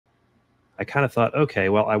I kind of thought, okay,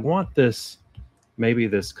 well, I want this, maybe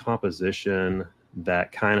this composition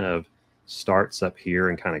that kind of starts up here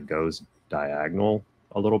and kind of goes diagonal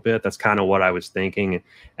a little bit. That's kind of what I was thinking.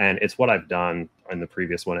 And it's what I've done in the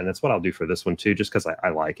previous one. And that's what I'll do for this one too, just because I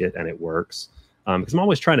like it and it works. Because I'm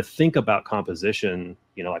always trying to think about composition,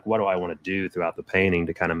 you know, like what do I want to do throughout the painting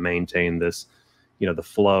to kind of maintain this, you know, the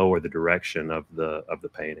flow or the direction of the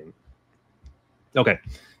painting. Okay,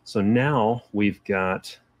 so now we've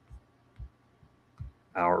got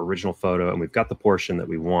our original photo and we've got the portion that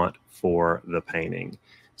we want for the painting.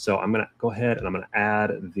 So I'm going to go ahead and I'm going to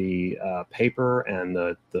add the paper and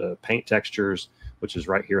the paint textures, which is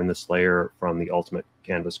right here in this layer from the Ultimate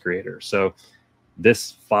Canvas Creator. So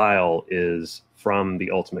this file is from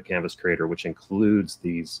the Ultimate Canvas Creator, which includes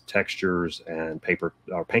these textures and paper,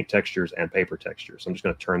 or paint textures and paper textures. So I'm just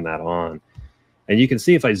going to turn that on. And you can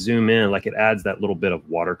see if I zoom in, like it adds that little bit of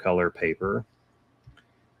watercolor paper.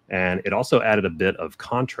 And it also added a bit of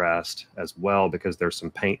contrast as well, because there's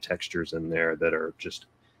some paint textures in there that are just,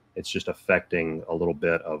 it's just affecting a little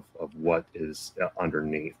bit of what is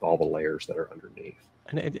underneath, all the layers that are underneath.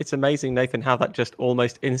 And it's amazing, Nathan, how that just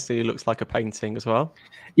almost instantly looks like a painting as well.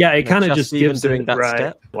 Yeah, it kind of just even gives doing it, that right.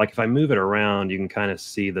 step. Like if I move it around, you can kind of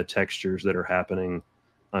see the textures that are happening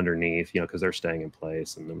underneath, you know, because they're staying in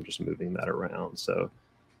place, and I'm just moving that around. So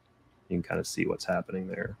you can kind of see what's happening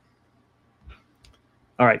there.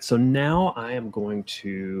 All right, so now I am going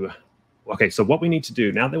to, okay, so what we need to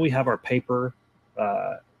do, now that we have our paper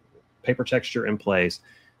texture in place,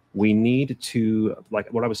 we need to,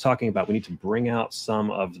 like what I was talking about, we need to bring out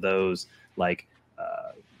some of those, like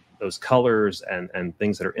those colors and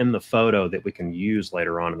things that are in the photo that we can use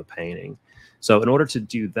later on in the painting. So in order to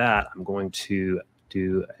do that, I'm going to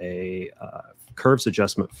do a curves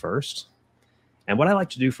adjustment first. And what I like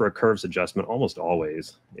to do for a curves adjustment almost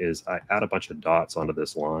always is I add a bunch of dots onto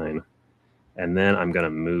this line, and then I'm going to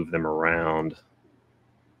move them around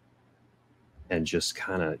and just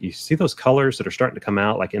kind of, you see those colors that are starting to come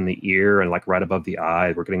out like in the ear and like right above the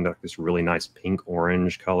eye. We're getting like this really nice pink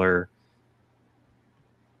orange color.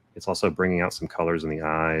 It's also bringing out some colors in the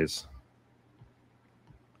eyes.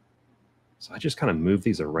 So I just kind of move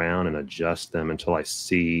these around and adjust them until I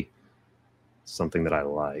see something that I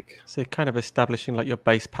like. So kind of establishing like your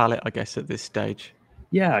base palette, I guess, at this stage.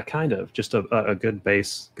 Yeah, kind of just a good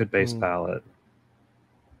base palette.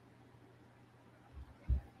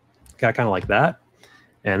 Okay, kind of like that.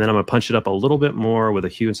 And then I'm going to punch it up a little bit more with a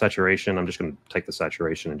hue and saturation. I'm just going to take the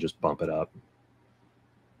saturation and just bump it up.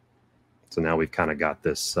 So now we've kind of got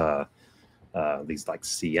this these like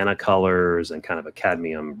sienna colors and kind of a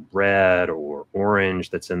cadmium red or orange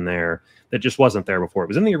that's in there that just wasn't there before. It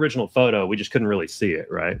was in the original photo. We just couldn't really see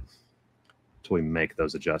it, right? Until we make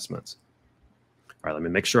those adjustments. All right, let me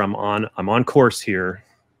make sure I'm on course here.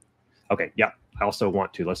 Okay, yeah, I also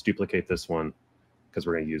want to, let's duplicate this one because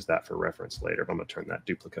we're going to use that for reference later, but I'm going to turn that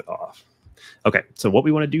duplicate off. Okay, so what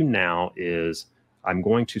we want to do now is I'm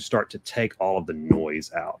going to start to take all of the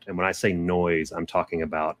noise out. And when I say noise, I'm talking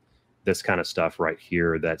about this kind of stuff right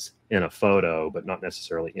here that's in a photo, but not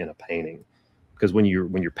necessarily in a painting. Because when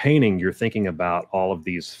you're painting, you're thinking about all of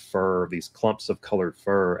these fur, these clumps of colored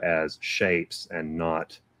fur as shapes and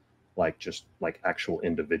not like just like actual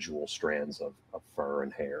individual strands of fur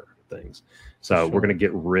and hair and things. So we're going to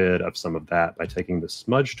get rid of some of that by taking the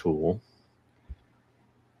smudge tool.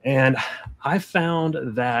 And I found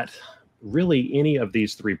that really any of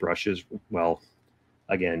these three brushes, well,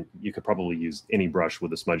 again, you could probably use any brush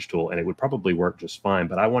with a smudge tool and it would probably work just fine,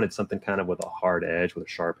 but I wanted something kind of with a hard edge, with a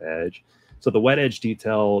sharp edge. So the wet edge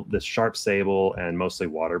detail, the sharp sable, and mostly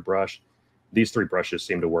water brush, these three brushes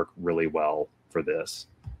seem to work really well for this.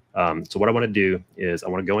 So what I want to do is I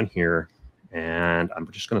want to go in here and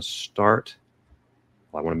I'm just going to start,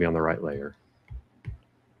 well, I want to be on the right layer.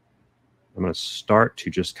 I'm going to start to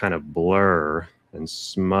just kind of blur and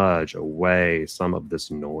smudge away some of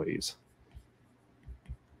this noise.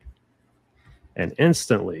 And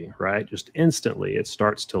instantly, right, just instantly, it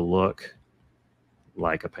starts to look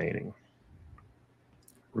like a painting.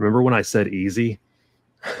 Remember when I said easy?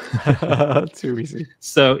 Too easy.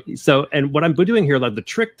 So, and what I'm doing here, like the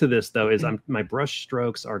trick to this though, is my brush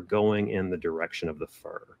strokes are going in the direction of the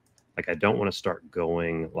fur. Like I don't want to start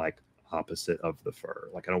going like opposite of the fur.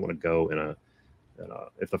 Like I don't want to go in a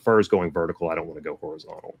if the fur is going vertical, I don't want to go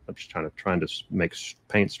horizontal. I'm just trying to make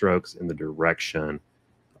paint strokes in the direction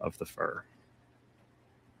of the fur.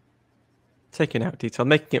 Taking out detail,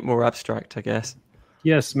 making it more abstract, I guess.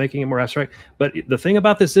 Yes, making it more abstract. But the thing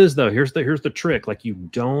about this is, though, here's the trick. Like you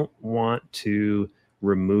don't want to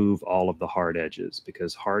remove all of the hard edges,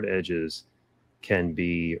 because hard edges can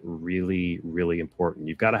be really, really important.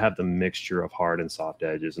 You've got to have the mixture of hard and soft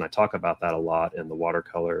edges. And I talk about that a lot in the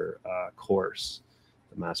watercolor course,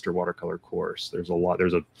 the master watercolor course. There's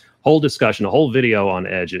a whole discussion, a whole video on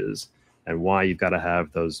edges and why you've got to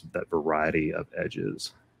have that variety of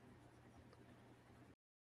edges.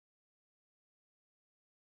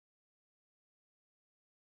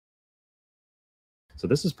 So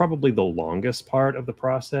this is probably the longest part of the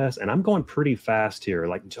process, and I'm going pretty fast here.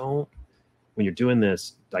 Like, when you're doing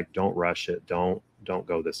this, like, don't rush it. Don't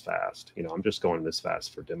go this fast. You know, I'm just going this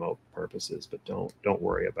fast for demo purposes, but don't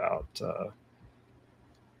worry about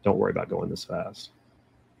going this fast.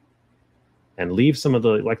 And leave some of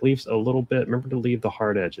the, leave a little bit. Remember to leave the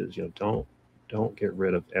hard edges. You know, don't get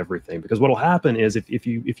rid of everything, because what'll happen is if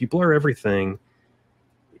you blur everything,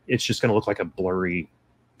 it's just going to look like a blurry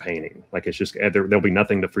painting. Like, it's just there'll be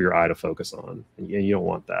nothing for your eye to focus on, and you don't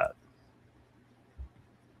want that.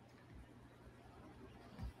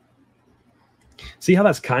 See how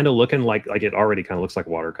that's kind of looking like it already kind of looks like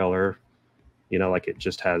watercolor, you know, like it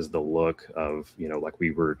just has the look of, you know, like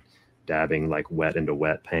we were dabbing like wet into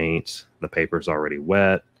wet paint. The paper's already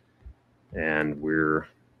wet, and we're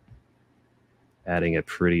adding a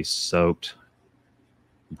pretty soaked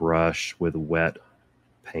brush with wet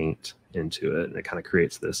paint into it, and it kind of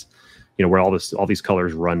creates this, you know, where all these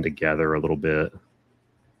colors run together a little bit.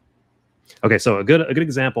 Okay, so a good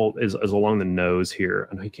example is along the nose here.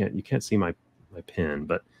 I know you can't see my pen,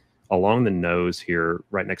 but along the nose here,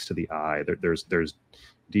 right next to the eye, there's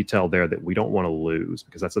detail there that we don't want to lose,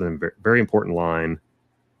 because that's a very important line,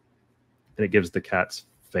 and it gives the cat's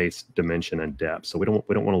face dimension and depth. So we don't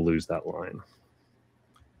want to lose that line.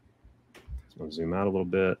 So I'm going to zoom out a little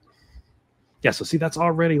bit. Yeah, so see, that's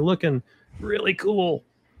already looking really cool.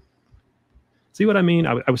 See what I mean?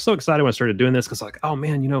 I was so excited when I started doing this, because like, oh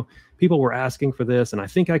man, you know, people were asking for this, and I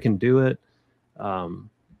think I can do it.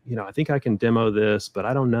 You know, I think I can demo this, but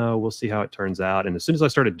I don't know. We'll see how it turns out. And as soon as I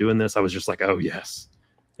started doing this, I was just like, oh yes,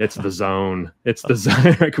 it's the zone. It's the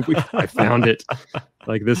zone. I found it.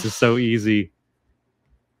 Like, this is so easy.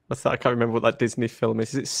 What's that? I can't remember what that Disney film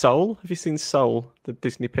is. Is it Soul? Have you seen Soul, the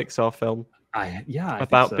Disney Pixar film? I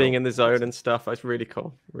about being in the zone and stuff. It's really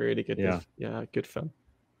cool. Really good. Yeah, good film.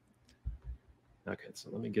 Okay, so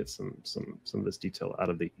let me get some of this detail out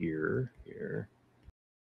of the ear here.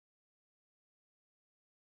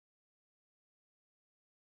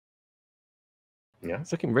 Yeah,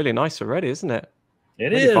 it's looking really nice already, isn't it?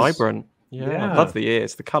 It really is vibrant. Yeah, I love the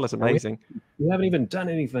ears. The color's amazing. We haven't even done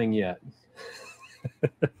anything yet.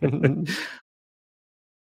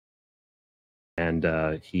 And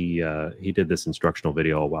he did this instructional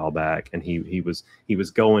video a while back, and he was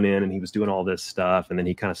going in and he was doing all this stuff, and then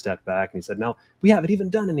he kind of stepped back and he said, "No, we haven't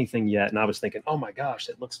even done anything yet." And I was thinking, "Oh my gosh,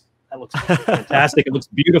 that looks fantastic! It looks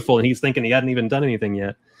beautiful." And he's thinking he hadn't even done anything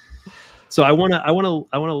yet. So I want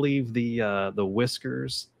to leave the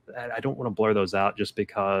whiskers. I don't want to blur those out, just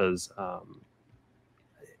because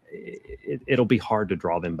it'll be hard to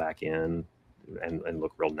draw them back in and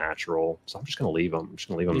look real natural. So I'm just going to leave them. I'm just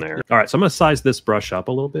going to leave them there. All right, so I'm going to size this brush up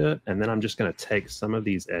a little bit, and then I'm just going to take some of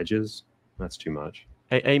these edges. That's too much.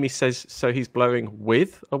 Hey, Amy says, so he's blowing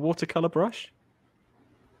with a watercolor brush?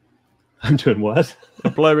 I'm doing what?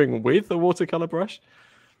 Blowing with a watercolor brush?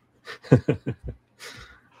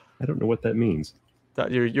 I don't know what that means.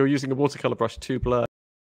 That you're using a watercolor brush to blur.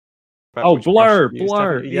 Oh, blur.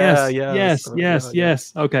 Yeah,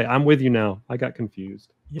 yes. Okay, I'm with you now. I got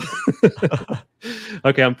confused. Yeah.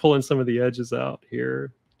 Okay, I'm pulling some of the edges out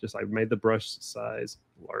here. I made the brush size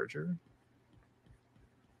larger.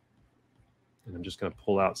 And I'm just going to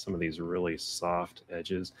pull out some of these really soft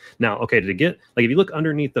edges. Now, okay, to get, like, if you look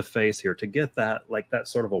underneath the face here, to get that, like, that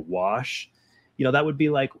sort of a wash, you know, that would be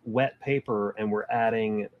like wet paper, and we're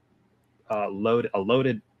adding a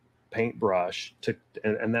loaded paintbrush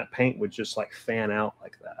and that paint would just like fan out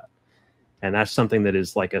like that. And that's something that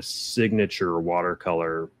is like a signature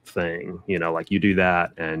watercolor thing, you know, like you do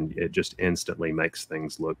that and it just instantly makes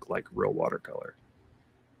things look like real watercolor.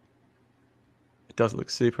 It does look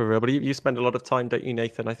super real, but you spend a lot of time, don't you,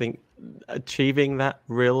 Nathan, I think, achieving that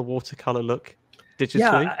real watercolor look digitally?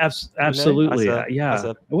 Yeah, absolutely. As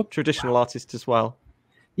a traditional artist as well.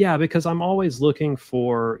 Yeah, because I'm always looking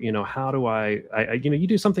for, you know, how do I you know, you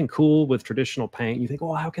do something cool with traditional paint, you think,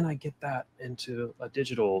 well, how can I get that into a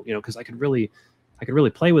digital, you know, because I could really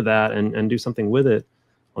play with that and do something with it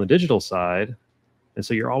on the digital side. And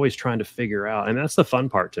so you're always trying to figure out, and that's the fun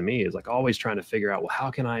part to me, is like always trying to figure out, well, how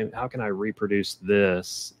can I reproduce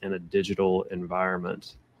this in a digital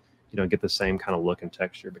environment, you know, get the same kind of look and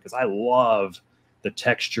texture, because I love the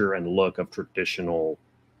texture and look of traditional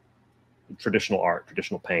art,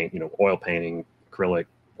 traditional paint, you know, oil painting, acrylic,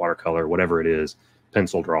 watercolor, whatever it is,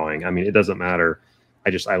 pencil drawing. I mean, it doesn't matter.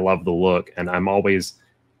 I love the look, and I'm always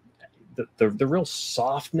the real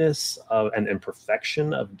softness of and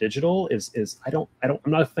perfection of digital is I'm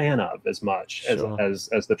not a fan of as much as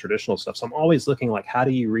the traditional stuff. So I'm always looking like, how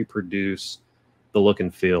do you reproduce the look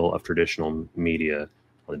and feel of traditional media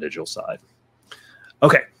on the digital side?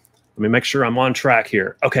 Okay, let me make sure I'm on track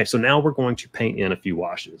here. Okay, so now we're going to paint in a few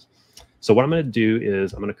washes. So what I'm going to do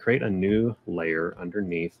is I'm going to create a new layer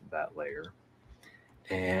underneath that layer,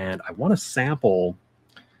 and I want to sample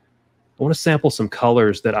some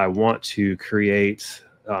colors that I want to create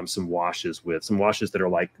some washes with, some washes that are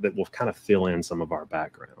like, that will kind of fill in some of our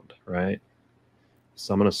background, right?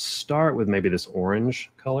 So I'm going to start with maybe this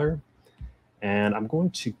orange color, and I'm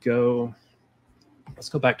going to go, let's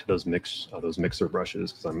go back to those mixer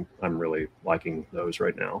brushes, because I'm really liking those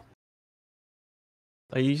right now.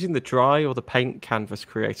 Are you using the dry or the paint canvas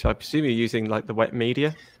creator? I presume you're using like the wet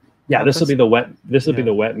media. Yeah, this will be the wet. This will be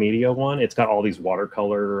the wet media one. It's got all these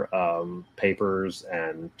watercolor papers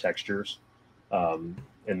and textures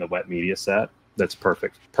in the wet media set. That's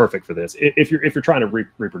perfect for this. If you're trying to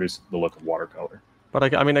reproduce the look of watercolor.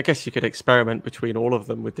 But I mean, I guess you could experiment between all of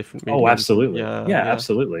them with different mediums. Oh, absolutely. Yeah,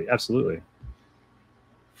 absolutely.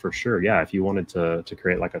 For sure. Yeah, if you wanted to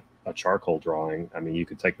create like a charcoal drawing, I mean, you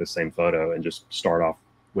could take the same photo and just start off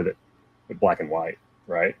with it with black and white,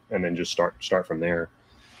 right? And then just start from there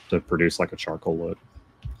to produce like a charcoal look.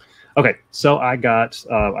 Okay, so I got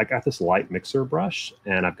this light mixer brush,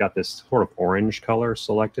 and I've got this sort of orange color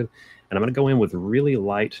selected, and I'm going to go in with really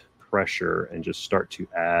light pressure and just start to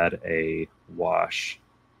add a wash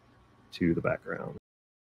to the background.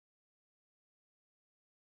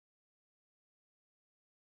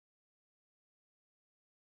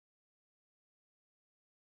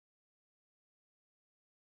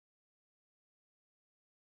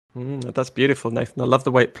 That's beautiful, Nathan. I love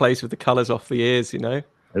the way it plays with the colors off the ears, you know?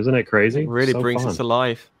 Isn't it crazy? It really brings us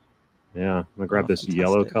alive. Yeah, I'm gonna grab this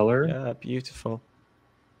yellow color. Yeah, beautiful.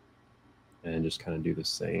 And just kind of do the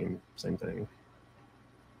same thing.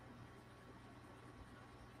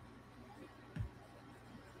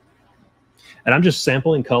 And I'm just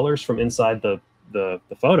sampling colors from inside the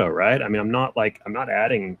photo, right? I mean, I'm not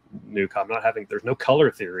adding there's no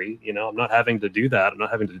color theory, you know. I'm not having to do that. I'm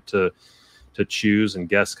not having to choose and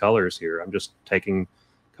guess colors here. I'm just taking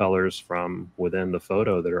colors from within the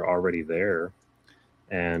photo that are already there,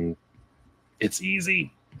 and it's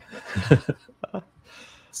easy.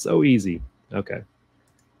 So easy. Okay,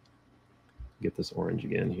 get this orange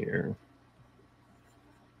again here.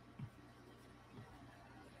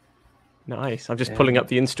 Nice. I'm just pulling up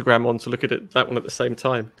the Instagram one to look at that one at the same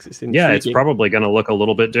time, because it's intriguing. Yeah, it's probably going to look a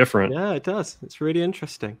little bit different. Yeah, it does. It's really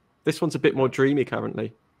interesting. This one's a bit more dreamy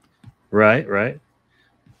currently. Right.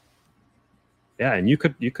 Yeah, and you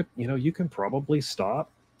can probably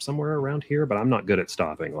stop somewhere around here, but I'm not good at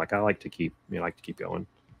stopping. Like, I like to keep going.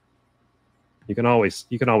 You can always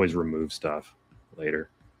remove stuff later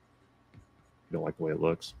if you don't like the way it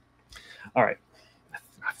looks. All right.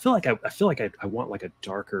 I feel like I want like a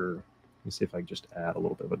darker. Let me see if I can just add a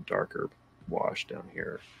little bit of a darker wash down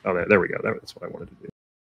here. Oh, there we go. That's what I wanted to do.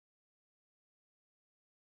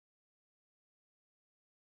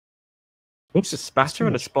 Oops, a spatter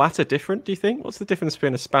and a splatter different, do you think? What's the difference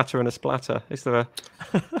between a spatter and a splatter? Is there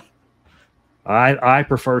a... I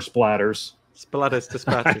prefer splatters. Splatters to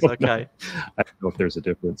spatters, okay. I don't know if there's a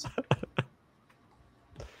difference.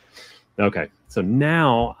 Okay, so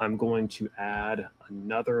now I'm going to add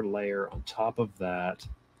another layer on top of that.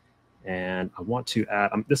 And I want to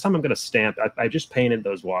add, this time I'm going to stamp. I just painted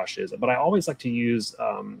those washes, but I always like to use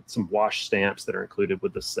some wash stamps that are included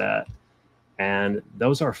with the set. And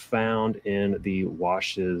those are found in the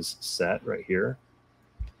washes set right here.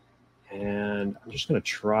 And I'm just going to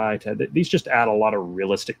try to, these just add a lot of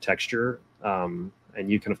realistic texture. And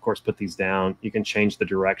you can, of course, put these down. You can change the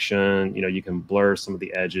direction. You know, you can blur some of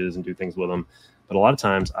the edges and do things with them. But a lot of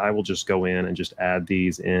times I will just go in and just add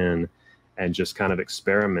these in and just kind of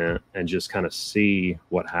experiment and just kind of see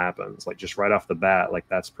what happens. Like, just right off the bat, like,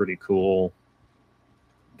 that's pretty cool.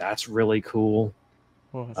 That's really cool.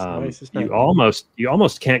 Oh, that's nice, isn't it? You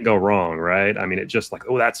almost can't go wrong, right? I mean, it just like,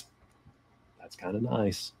 oh, that's kind of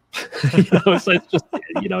nice. So it's just,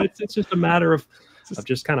 it's just a matter of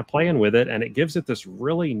just kind of playing with it, and it gives it this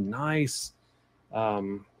really nice,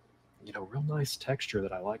 real nice texture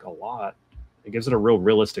that I like a lot. It gives it a real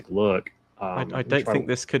realistic look. I don't think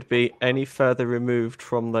this could be any further removed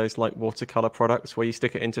from those like watercolor products where you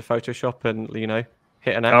stick it into Photoshop and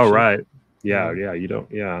hit an action. Oh, right. Yeah, you don't.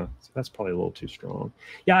 Yeah, so that's probably a little too strong.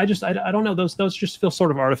 Yeah, I don't know. Those just feel sort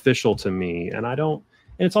of artificial to me, and I don't.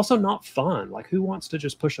 And it's also not fun. Like, who wants to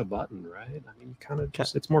just push a button, right? I mean, you kind of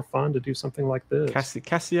just, it's more fun to do something like this.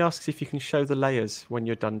 Cassie asks if you can show the layers when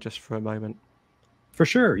you're done, just for a moment. For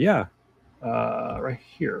sure, yeah. Right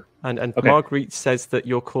here. And okay. Marguerite says that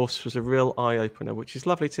your course was a real eye opener, which is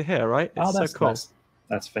lovely to hear, right? It's so cool.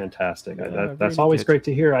 That's fantastic. Yeah, that's really always good. great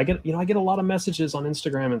to hear. I get a lot of messages on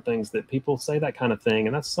Instagram and things that people say that kind of thing,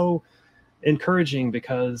 and that's so encouraging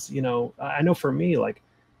because, you know, I know for me, like,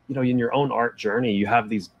 you know, in your own art journey, you have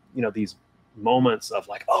these, you know, these moments of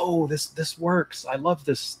like, oh, this works. I love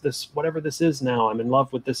this whatever this is now. I'm in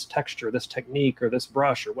love with this texture, this technique, or this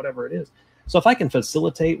brush, or whatever it is. So if I can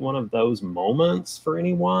facilitate one of those moments for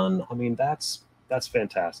anyone, I mean, that's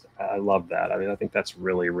fantastic. I love that. I mean, I think that's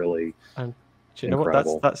really, really do you know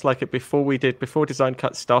incredible. what? That's like it before Design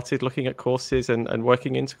Cut started looking at courses and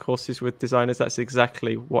working into courses with designers. That's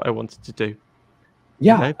exactly what I wanted to do.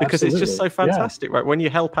 Yeah, you know, because absolutely. It's just so fantastic, right? When you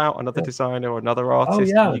help out another designer or another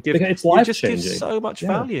artist, yeah, you give, it's life just changing. Give so much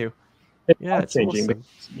value. It's life changing.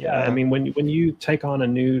 Awesome. I mean, when you take on a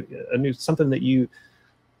new something that you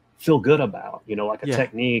feel good about, you know, like a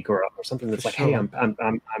technique or something that's like, hey,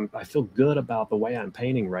 I feel good about the way I'm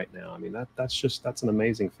painting right now. I mean, that's an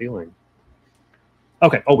amazing feeling.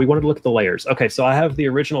 Okay. Oh, we wanted to look at the layers. Okay, so I have the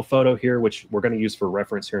original photo here, which we're going to use for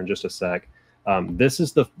reference here in just a sec. This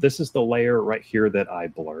is the layer right here that I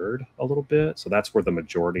blurred a little bit. So that's where the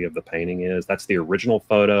majority of the painting is. That's the original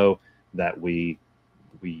photo that we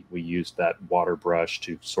used that water brush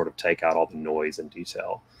to sort of take out all the noise and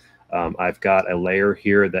detail. I've got a layer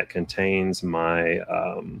here that contains my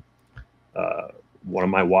one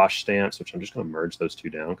of my wash stamps, which I'm just going to merge those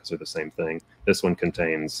two down because they're the same thing. This one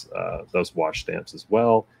contains those wash stamps as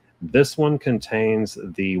well. This one contains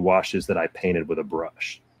the washes that I painted with a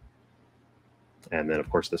brush. And then, of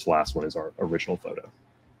course, this last one is our original photo.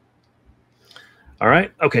 All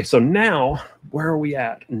right. Okay, so now, where are we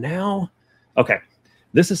at? Now, okay,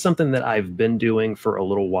 this is something that I've been doing for a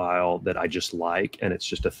little while that I just like, and it's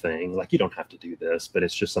just a thing. Like, you don't have to do this, but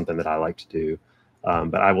it's just something that I like to do.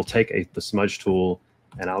 But I will take the smudge tool,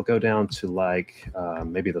 and I'll go down to, like,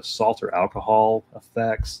 maybe the salt or alcohol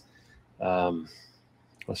effects.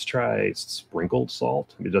 Let's try sprinkled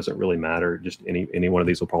salt. It doesn't really matter. Just any one of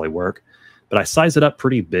these will probably work. But I size it up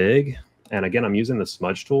pretty big. And again, I'm using the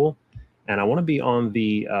smudge tool, and I want to be on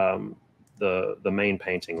the main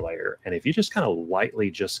painting layer. And if you just kind of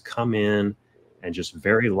lightly just come in and just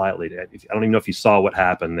very lightly, I don't even know if you saw what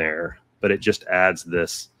happened there, but it just adds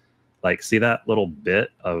this, like, see that little bit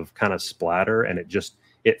of kind of splatter, and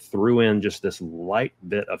it threw in just this light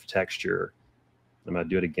bit of texture. I'm going to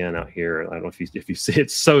do it again out here. I don't know if you see,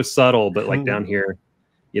 it's so subtle, but like down here,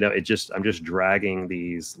 you know, I'm just dragging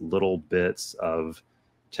these little bits of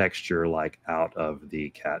texture like out of the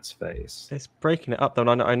cat's face. It's breaking it up though.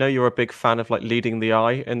 And I know you're a big fan of like leading the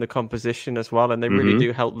eye in the composition as well, and they really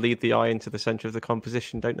do help lead the eye into the center of the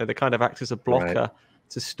composition, don't they? They kind of act as a blocker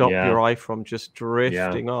to stop your eye from just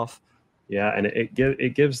drifting off. Yeah, and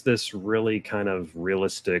it gives this really kind of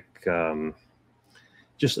realistic,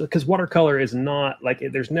 just because watercolor is not like,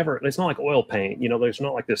 it's not like oil paint, you know, there's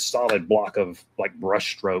not like this solid block of like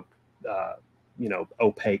brush stroke, you know,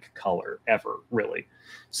 opaque color ever, really.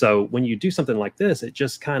 So when you do something like this, it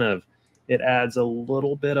just kind of, it adds a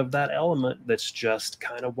little bit of that element that's just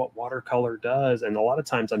kind of what watercolor does. And a lot of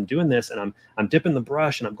times I'm doing this and I'm dipping the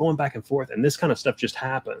brush and I'm going back and forth, and this kind of stuff just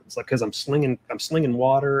happens, like, because I'm slinging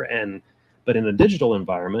water, but in a digital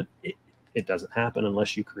environment, it doesn't happen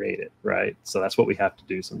unless you create it, right? So that's what we have to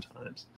do sometimes.